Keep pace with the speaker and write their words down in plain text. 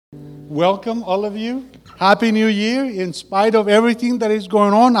Welcome, all of you. Happy New Year. In spite of everything that is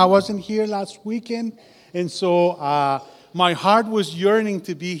going on, I wasn't here last weekend, and so my heart was yearning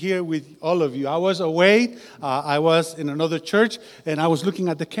to be here with all of you. I was away. I was in another church, and I was looking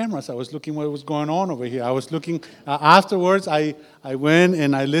at the cameras. I was looking what was going on over here. I was looking. Afterwards, I went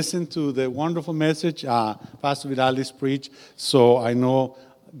and I listened to the wonderful message Pastor Vidalis preached, so I know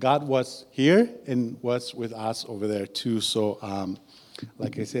God was here and was with us over there too. So,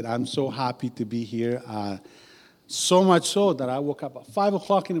 like I said, I'm so happy to be here. So much so that I woke up at 5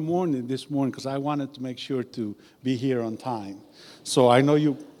 o'clock in the morning this morning because I wanted to make sure to be here on time. So I know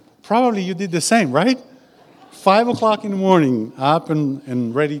you did the same, right? 5 o'clock in the morning, up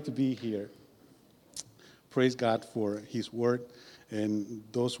and ready to be here. Praise God for His Word and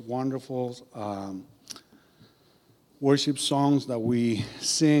those wonderful worship songs that we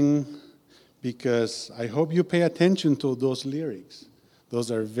sing, because I hope you pay attention to those lyrics. Those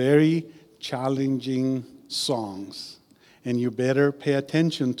are very challenging songs, and you better pay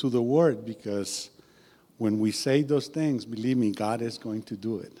attention to the word, because when we say those things, believe me, God is going to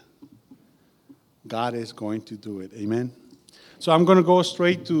do it. God is going to do it. Amen? So I'm going to go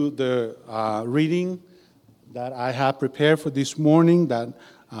straight to the reading that I have prepared for this morning, that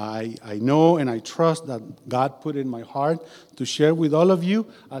I know and I trust that God put in my heart to share with all of you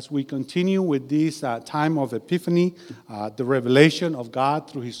as we continue with this time of Epiphany, the revelation of God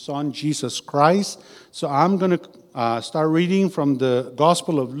through His Son, Jesus Christ. So I'm going to start reading from the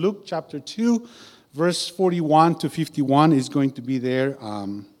Gospel of Luke, chapter 2, verse 41 to 51 is going to be there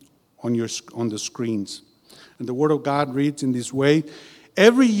on the screens. And the Word of God reads in this way: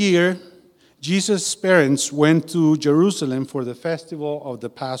 Every year, Jesus' parents went to Jerusalem for the festival of the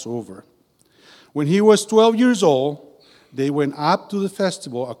Passover. When he was 12 years old, they went up to the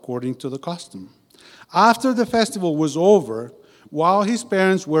festival according to the custom. After the festival was over, while his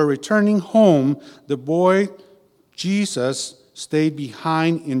parents were returning home, the boy Jesus stayed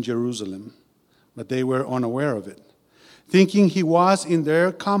behind in Jerusalem, but they were unaware of it. Thinking he was in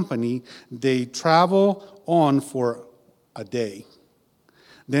their company, they traveled on for a day.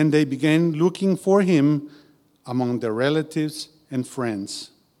 Then they began looking for him among their relatives and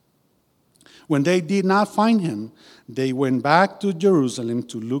friends. When they did not find him, they went back to Jerusalem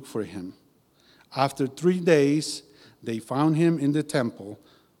to look for him. After 3 days, they found him in the temple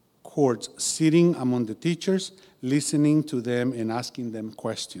courts, sitting among the teachers, listening to them and asking them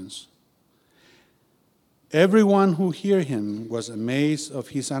questions. Everyone who heard him was amazed of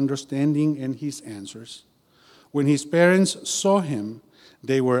his understanding and his answers. When his parents saw him,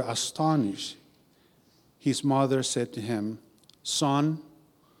 they were astonished. His mother said to him, "Son,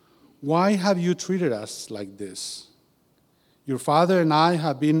 why have you treated us like this? Your father and I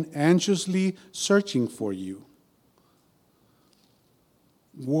have been anxiously searching for you."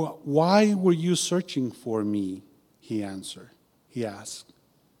 "Why were you searching for me?" he asked.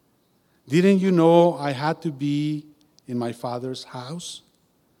 "Didn't you know I had to be in my father's house?"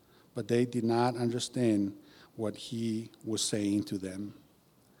 But they did not understand what he was saying to them.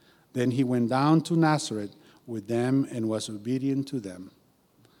 Then he went down to Nazareth with them and was obedient to them.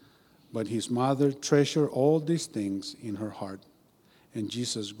 But his mother treasured all these things in her heart. And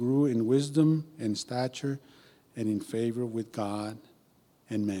Jesus grew in wisdom and stature and in favor with God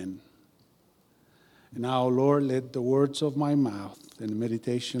and men. And now, Lord, let the words of my mouth and the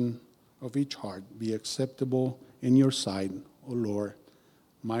meditation of each heart be acceptable in your sight, O Lord,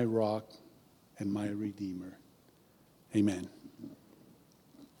 my rock and my redeemer. Amen.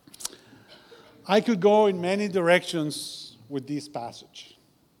 I could go in many directions with this passage.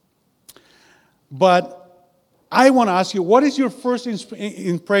 But I want to ask you, what is your first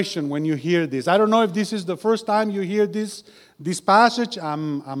impression when you hear this? I don't know if this is the first time you hear this passage.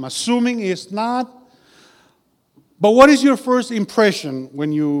 I'm assuming it's not. But what is your first impression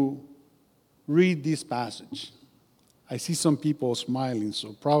when you read this passage? I see some people smiling,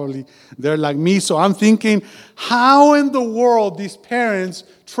 so probably they're like me. So I'm thinking, how in the world these parents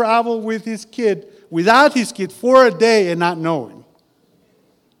travel without his kid for a day and not knowing?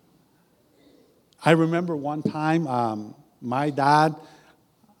 I remember one time my dad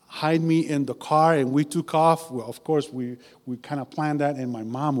hid me in the car and we took off. Well, of course, we kind of planned that, and my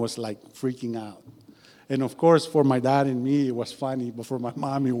mom was like freaking out. And of course, for my dad and me, it was funny, but for my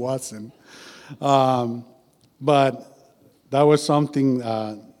mom, it wasn't. But that was something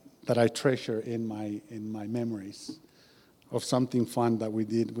that I treasure in my memories of something fun that we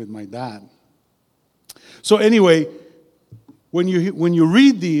did with my dad. So anyway, when you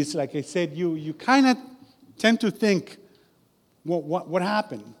read these, like I said, you kind of tend to think, what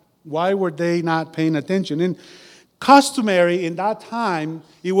happened? Why were they not paying attention? And customary in that time,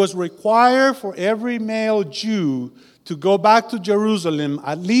 it was required for every male Jew to go back to Jerusalem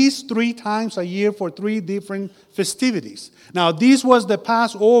at least 3 times a year for 3 different festivities. Now, this was the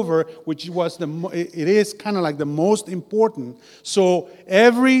Passover, which was it is kind of like the most important. So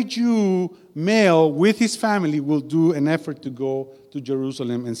every Jew male with his family will do an effort to go to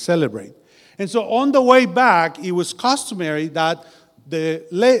Jerusalem and celebrate. And so on the way back, it was customary that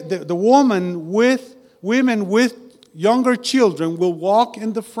the women with younger children will walk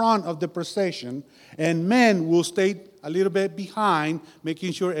in the front of the procession, and men will stay a little bit behind,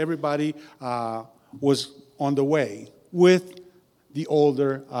 making sure everybody was on the way with the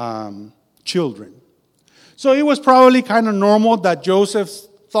older children. So it was probably kind of normal that Joseph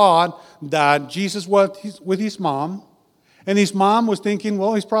thought that Jesus was with his mom, and his mom was thinking,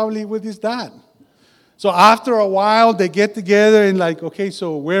 well, he's probably with his dad. So after a while, they get together and like, okay,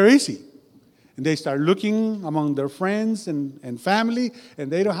 so where is he? And they start looking among their friends and family,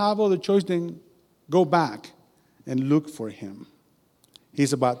 and they don't have other choice than go back and look for him.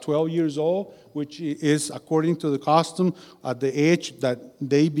 He's about 12 years old, which is, according to the custom, at the age that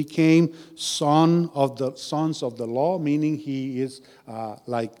they became sons of the law, meaning he is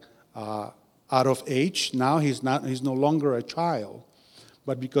out of age. Now he's no longer a child.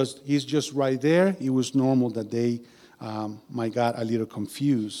 But because he's just right there, it was normal that they might got a little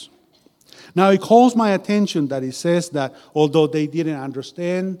confused. Now it calls my attention that it says that although they didn't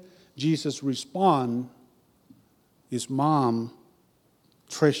understand Jesus' response, his mom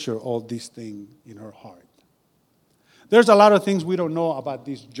treasured all these things in her heart. There's a lot of things we don't know about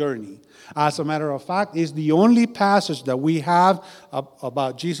this journey. As a matter of fact, it's the only passage that we have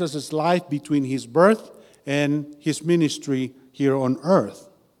about Jesus' life between his birth and his ministry here on earth.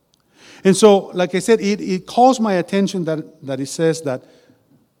 And so, like I said, it calls my attention that it says that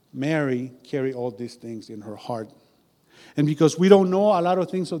Mary carried all these things in her heart. And because we don't know a lot of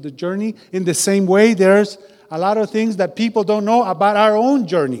things of the journey, in the same way, there's a lot of things that people don't know about our own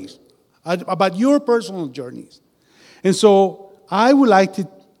journeys, about your personal journeys. And so I would like to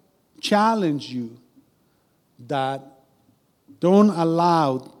challenge you that don't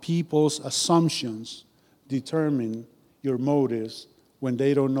allow people's assumptions determine your motives when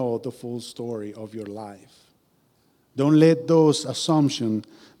they don't know the full story of your life. Don't let those assumptions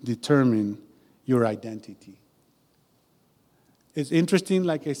determine your identity. It's interesting,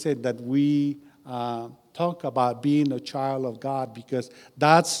 like I said, that we talk about being a child of God, because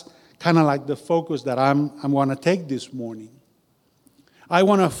that's kind of like the focus that I want to take this morning. I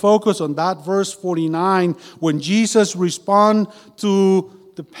want to focus on that verse 49 when Jesus responds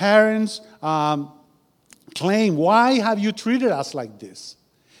to the parents' claim, "Why have you treated us like this?"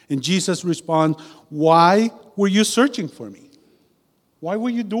 And Jesus responds, "Why were you searching for me? Why were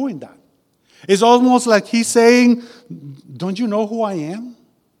you doing that?" It's almost like he's saying, don't you know who I am?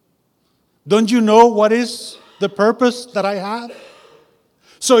 Don't you know what is the purpose that I have?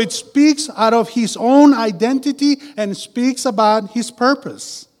 So it speaks out of his own identity and speaks about his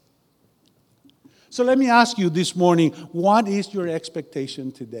purpose. So let me ask you this morning, what is your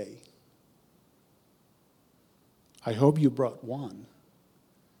expectation today? I hope you brought one.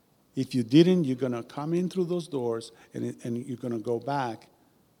 If you didn't, you're going to come in through those doors and you're going to go back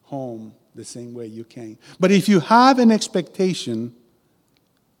home the same way you came. But if you have an expectation,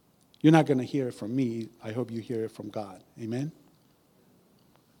 you're not going to hear it from me. I hope you hear it from God. Amen?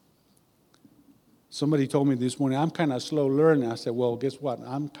 Somebody told me this morning, I'm kind of slow learning. I said, well, guess what?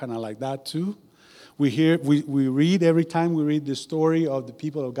 I'm kind of like that too. We read every time we read the story of the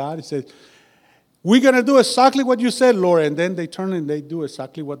people of God. It says, we're going to do exactly what you said, Lord. And then they turn and they do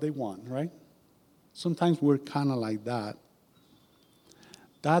exactly what they want, right? Sometimes we're kind of like that.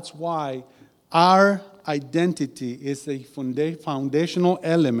 That's why our identity is a foundational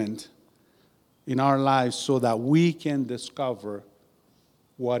element in our lives so that we can discover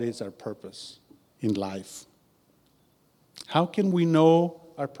what is our purpose in life. How can we know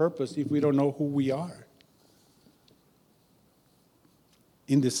our purpose if we don't know who we are?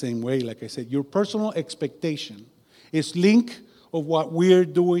 In the same way, like I said, your personal expectation is linked of what we're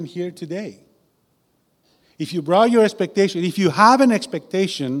doing here today. If you brought your expectation, if you have an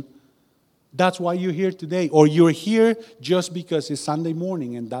expectation, that's why you're here today. Or you're here just because it's Sunday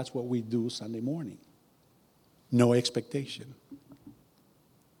morning and that's what we do Sunday morning. No expectation.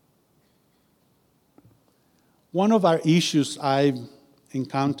 One of our issues I've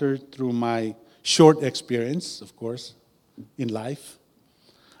encountered through my short experience, of course, in life,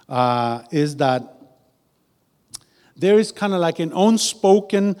 is that there is kind of like an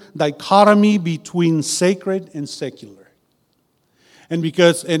unspoken dichotomy between sacred and secular. And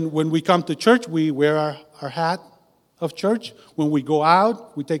when we come to church, we wear our hat, of church. When we go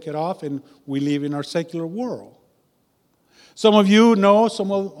out, we take it off and we live in our secular world. Some of you know,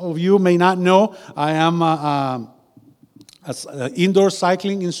 some of you may not know, I am an indoor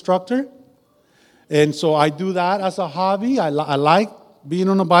cycling instructor. And so I do that as a hobby. I like being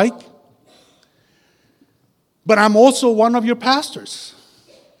on a bike. But I'm also one of your pastors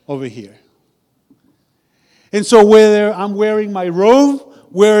over here. And so whether I'm wearing my robe,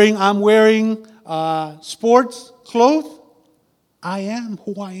 I'm wearing sports clothes, I am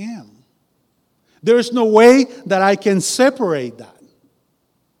who I am. There is no way that I can separate that.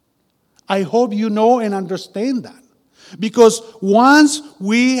 I hope you know and understand that. Because once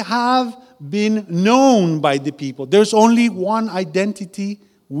we have been known by the people, there's only one identity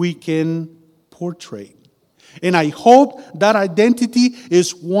we can portray. And I hope that identity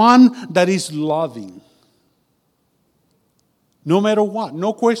is one that is loving. No matter what,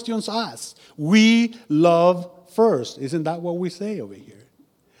 no questions asked. We love first. Isn't that what we say over here?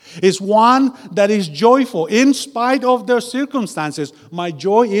 It's one that is joyful in spite of their circumstances. My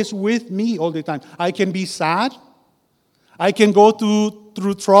joy is with me all the time. I can be sad. I can go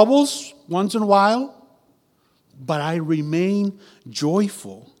through troubles once in a while. But I remain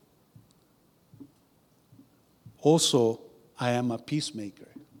joyful. Also, I am a peacemaker.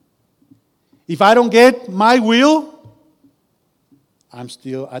 If I don't get my will, I'm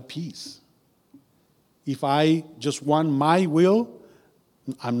still at peace. If I just want my will,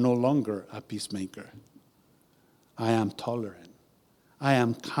 I'm no longer a peacemaker. I am tolerant. I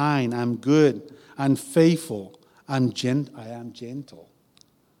am kind. I'm good. I'm faithful. I am gentle.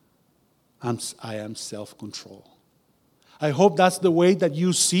 I am self-control. I hope that's the way that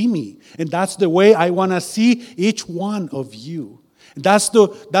you see me. And that's the way I want to see each one of you. That's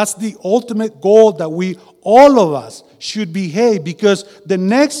the ultimate goal that all of us should behave, because the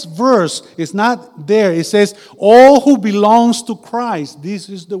next verse is not there. It says, all who belongs to Christ, this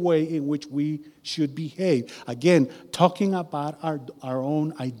is the way in which we should behave. Again, talking about our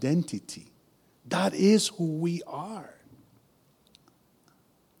own identity. That is who we are.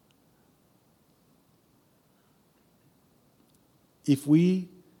 If we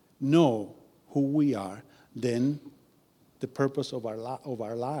know who we are, then the purpose of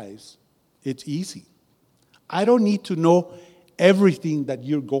our lives, it's easy. I don't need to know everything that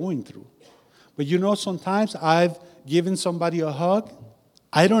you're going through. But sometimes I've given somebody a hug.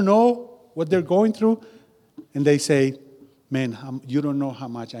 I don't know what they're going through. And they say, man, you don't know how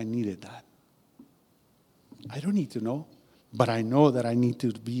much I needed that. I don't need to know. But I know that I need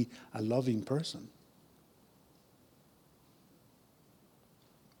to be a loving person.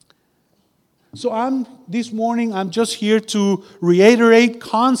 So this morning, I'm just here to reiterate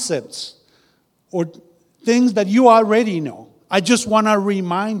concepts or things that you already know. I just want to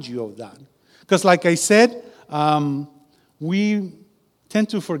remind you of that. Because like I said, we tend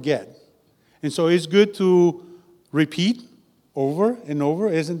to forget. And so it's good to repeat over and over.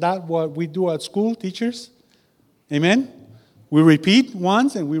 Isn't that what we do at school, teachers? Amen? We repeat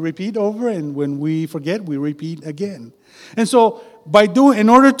once and we repeat over, and when we forget, we repeat again. And so in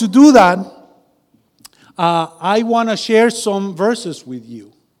order to do that, I want to share some verses with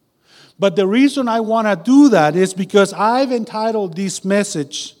you. But the reason I want to do that is because I've entitled this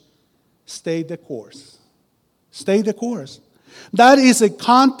message, Stay the Course. Stay the course. That is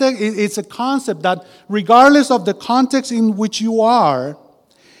it's a concept that regardless of the context in which you are,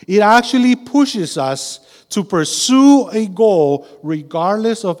 it actually pushes us to pursue a goal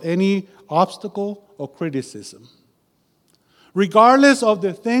regardless of any obstacle or criticism. Regardless of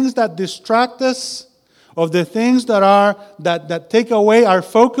the things that distract us, of the things that take away our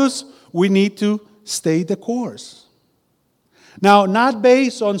focus, we need to stay the course. Now, not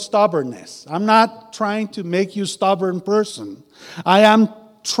based on stubbornness. I'm not trying to make you a stubborn person. I am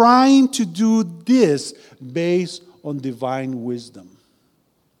trying to do this based on divine wisdom.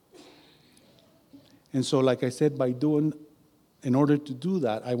 And so, like I said, in order to do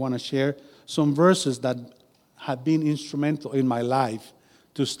that, I want to share some verses that have been instrumental in my life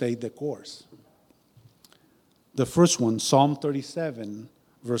to stay the course. The first one, Psalm 37,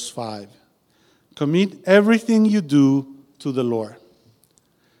 verse 5. Commit everything you do to the Lord.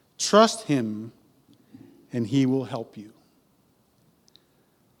 Trust Him, and He will help you.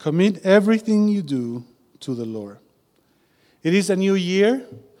 Commit everything you do to the Lord. It is a new year,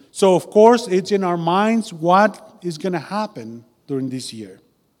 so of course it's in our minds what is going to happen during this year.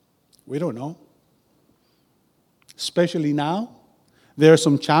 We don't know. Especially now, there are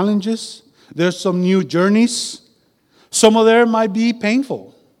some challenges. There's some new journeys. Some of them might be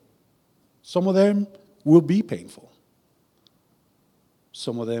painful. Some of them will be painful.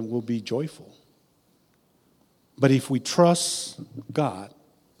 Some of them will be joyful. But if we trust God,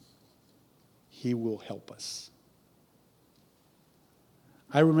 He will help us.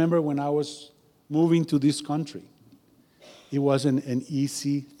 I remember when I was moving to this country, it wasn't an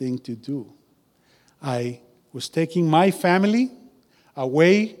easy thing to do. I was taking my family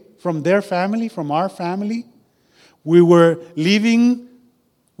away from their family, from our family. We were leaving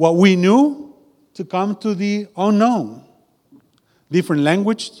what we knew to come to the unknown. Different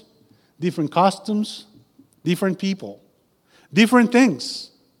language, different customs, different people, different things.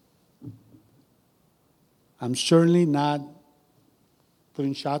 I'm certainly not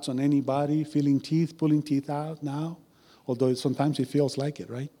putting shots on anybody, pulling teeth out now, although sometimes it feels like it,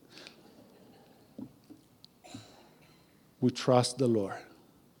 right? We trust the Lord.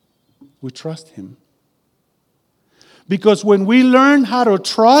 We trust Him. Because when we learn how to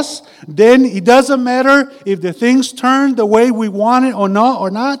trust, then it doesn't matter if the things turn the way we want it or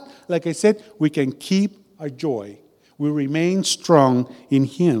not. Like I said, we can keep our joy. We remain strong in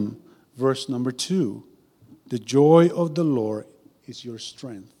Him. Verse number 2. The joy of the Lord is your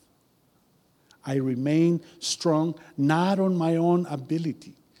strength. I remain strong not on my own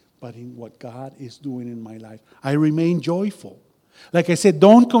ability, but in what God is doing in my life. I remain joyful. Like I said,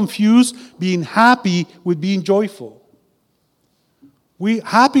 don't confuse being happy with being joyful. We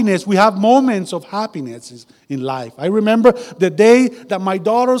have moments of happiness in life. I remember the day that my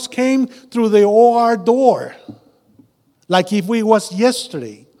daughters came through the OR door, like if it was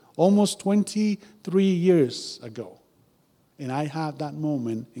yesterday, almost 23 years ago. And I have that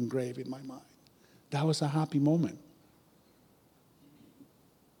moment engraved in my mind. That was a happy moment.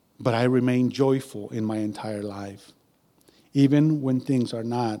 But I remain joyful in my entire life, even when things are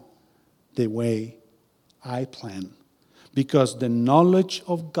not the way I plan. Because the knowledge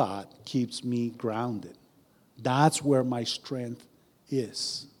of God keeps me grounded. That's where my strength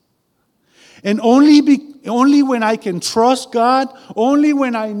is. And only when I can trust God, only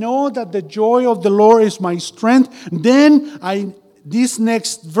when I know that the joy of the Lord is my strength, then this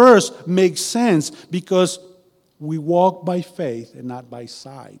next verse makes sense, because we walk by faith and not by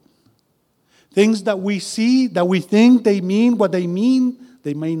sight. Things that we see, that we think they mean what they mean,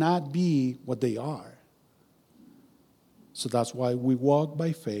 they may not be what they are. So that's why we walk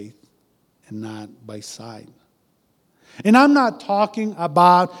by faith and not by sight. And I'm not talking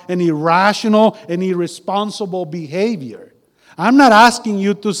about an irrational and irresponsible behavior. I'm not asking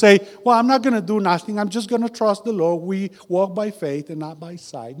you to say, well, I'm not going to do nothing. I'm just going to trust the Lord. We walk by faith and not by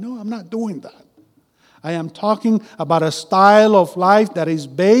sight. No, I'm not doing that. I am talking about a style of life that is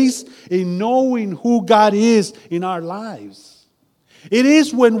based in knowing who God is in our lives. It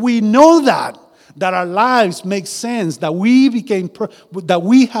is when we know that our lives make sense, that we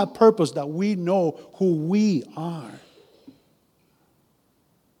have purpose, that we know who we are.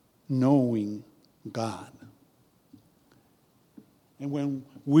 Knowing God. And when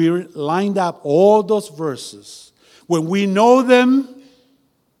we lined up all those verses, when we know them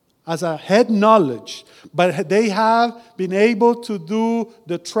as a head knowledge, but they have been able to do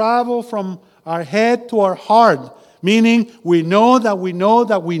the travel from our head to our heart, meaning we know that we know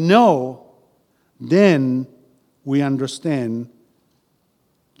that we know, then we understand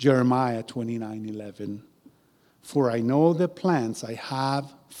Jeremiah 29:11. For I know the plans I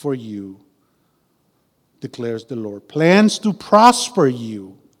have for you, declares the Lord. Plans to prosper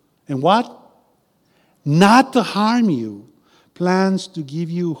you. And what? Not to harm you. Plans to give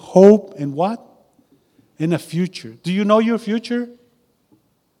you hope and what? And a future. Do you know your future?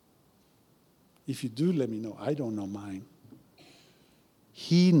 If you do, let me know. I don't know mine.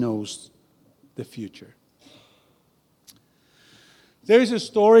 He knows the future. There is a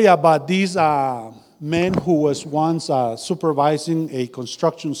story about these man who was once supervising a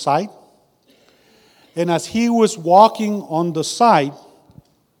construction site. And as he was walking on the site,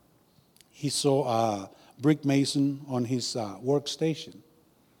 he saw a brick mason on his workstation.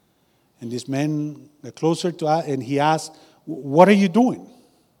 And this man got closer to us, and he asked, "What are you doing?"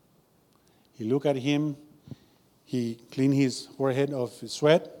 He looked at him, he cleaned his forehead of his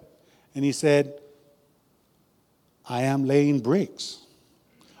sweat, and he said, "I am laying bricks."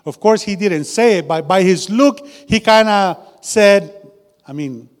 Of course, he didn't say it, but by his look, he kind of said,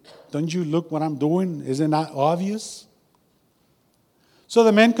 don't you look what I'm doing? Isn't that obvious? So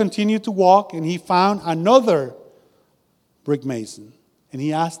the man continued to walk, and he found another brick mason, and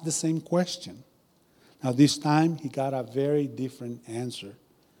he asked the same question. Now this time, he got a very different answer.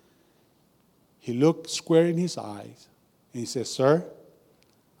 He looked square in his eyes, and he said, "Sir,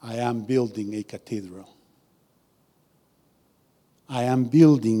 I am building a cathedral. I am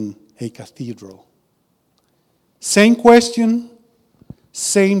building a cathedral." Same question,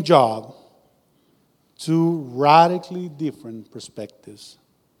 same job. two radically different perspectives.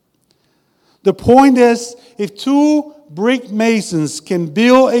 The point is, if two brick masons can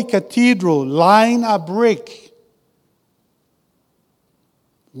build a cathedral line a brick,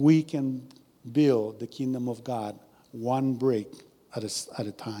 we can build the kingdom of God one brick at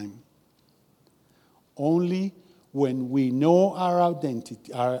a time. Only when we know our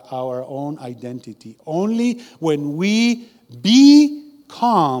identity, our own identity, only when we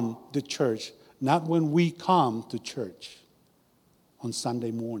become the church, not when we come to church on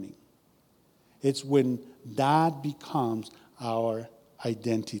Sunday morning. It's when that becomes our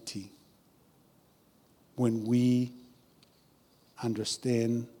identity. When we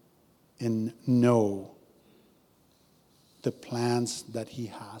understand and know the plans that He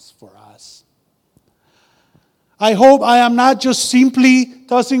has for us. I hope I am not just simply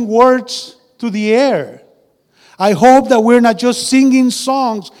tossing words to the air. I hope that we're not just singing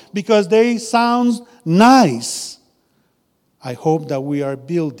songs because they sound nice. I hope that we are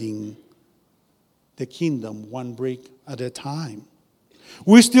building the kingdom one brick at a time.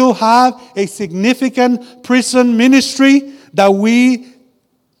 We still have a significant prison ministry that we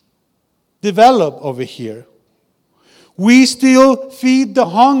develop over here. We still feed the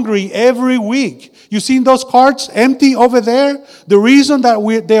hungry every week. You seen those carts empty over there? The reason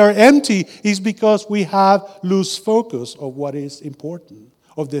that they are empty is because we have loose focus of what is important,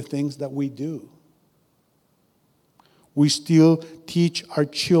 of the things that we do. We still teach our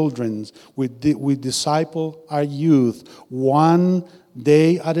children. We disciple our youth one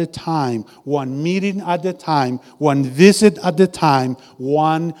day at a time, one meeting at a time, one visit at a time,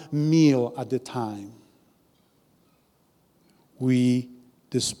 one meal at a time. We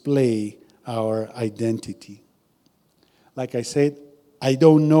display our identity. Like I said, I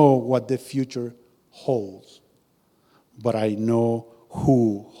don't know what the future holds, but I know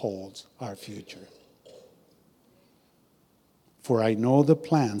who holds our future. For I know the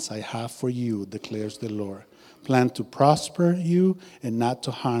plans I have for you, declares the Lord. Plans to prosper you and not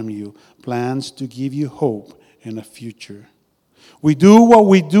to harm you. Plans to give you hope and a future. We do what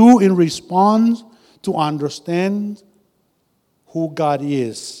we do in response to understand who God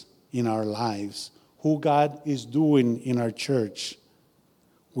is in our lives, who God is doing in our church.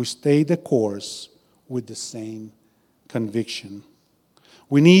 We stay the course with the same conviction.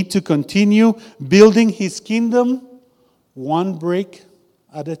 We need to continue building His kingdom one brick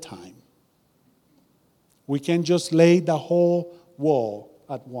at a time. We can't just lay the whole wall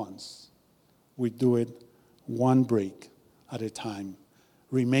at once. We do it one brick at a time,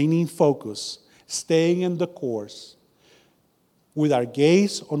 remaining focused, staying in the course, with our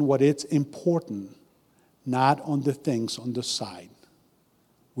gaze on what is important, not on the things on the side.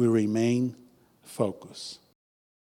 We remain focused.